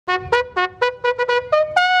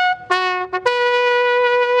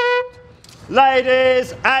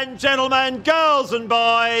Ladies and gentlemen, girls and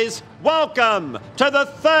boys, welcome to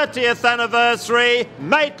the 30th anniversary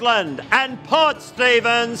Maitland and Port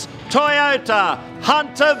Stephens Toyota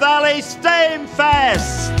Hunter Valley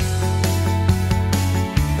Steamfest.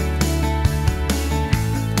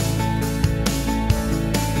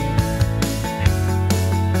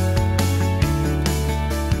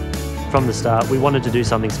 From the start, we wanted to do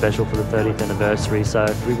something special for the 30th anniversary, so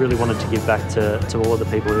we really wanted to give back to all of the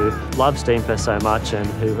people who love Steamfest so much and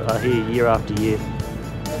who are here year after year.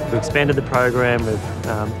 We've expanded the program,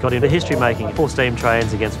 we've got into history making, 4 steam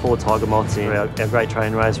trains against 4 Tiger Moths in our great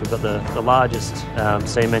train race. We've got the largest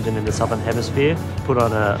steam engine in the Southern Hemisphere, put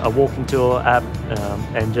on a walking tour app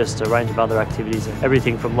and just a range of other activities,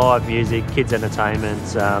 everything from live music, kids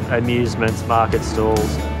entertainment, amusements, market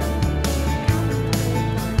stalls.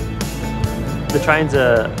 The trains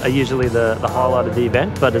are usually the highlight of the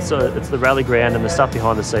event, but it's the rally ground and the stuff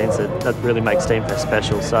behind the scenes that really makes Steamfest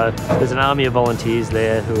special. So there's an army of volunteers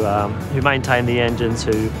there who maintain the engines,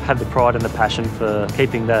 who have the pride and the passion for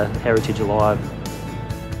keeping the heritage alive.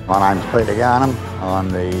 My name's Peter Garnham. I'm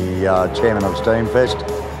the chairman of Steamfest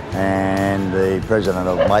and the president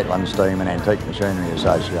of Maitland Steam and Antique Machinery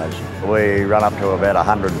Association. We run up to about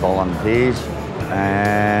 100 volunteers,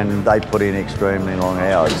 and they put in extremely long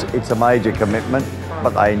hours. It's a major commitment, but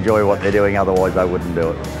they enjoy what they're doing, otherwise they wouldn't do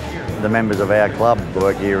it. The members of our club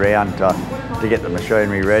work year round to get the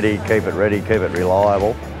machinery ready, keep it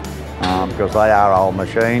reliable, because they are old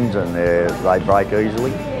machines and they break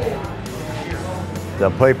easily. The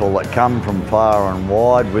people that come from far and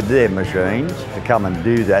wide with their machines to come and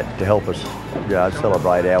do that to help us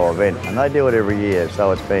celebrate our event, and they do it every year,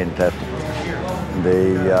 so it's fantastic.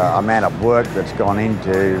 The amount of work that's gone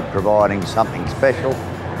into providing something special,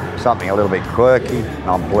 something a little bit quirky,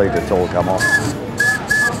 I'm pleased it's all come off.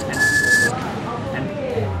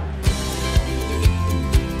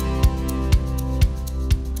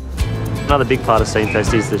 Another big part of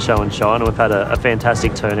Steamfest is the show and shine, and we've had a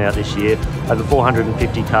fantastic turnout this year, over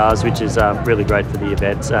 450 cars, which is really great for the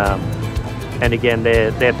event. And again,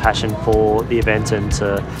 their passion for the event and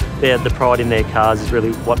the pride in their cars is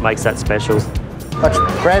really what makes that special. My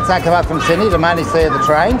grandson came up from Sydney to mainly see the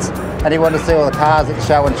trains, and he wanted to see all the cars at the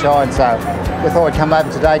show and shine, so we thought we'd come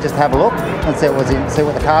over today just to have a look and see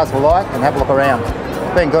what the cars were like and have a look around.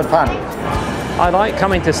 It's been good fun. I like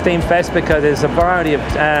coming to Steamfest because there's a variety of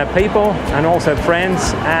people and also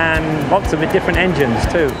friends and lots of different engines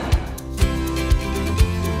too.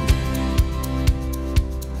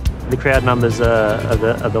 The crowd numbers are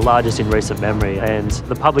the largest in recent memory, and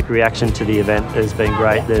the public reaction to the event has been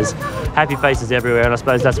great. There's happy faces everywhere, and I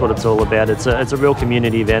suppose that's what it's all about. It's a real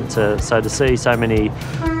community event, so to see so many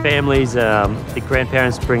families, the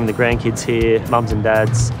grandparents bring the grandkids here, mums and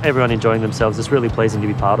dads, everyone enjoying themselves, it's really pleasing to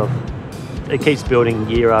be part of. It keeps building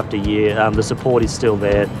year after year. The support is still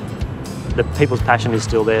there. The people's passion is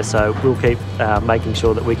still there, so we'll keep making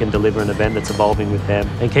sure that we can deliver an event that's evolving with them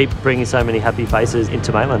and keep bringing so many happy faces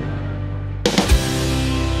into Maitland.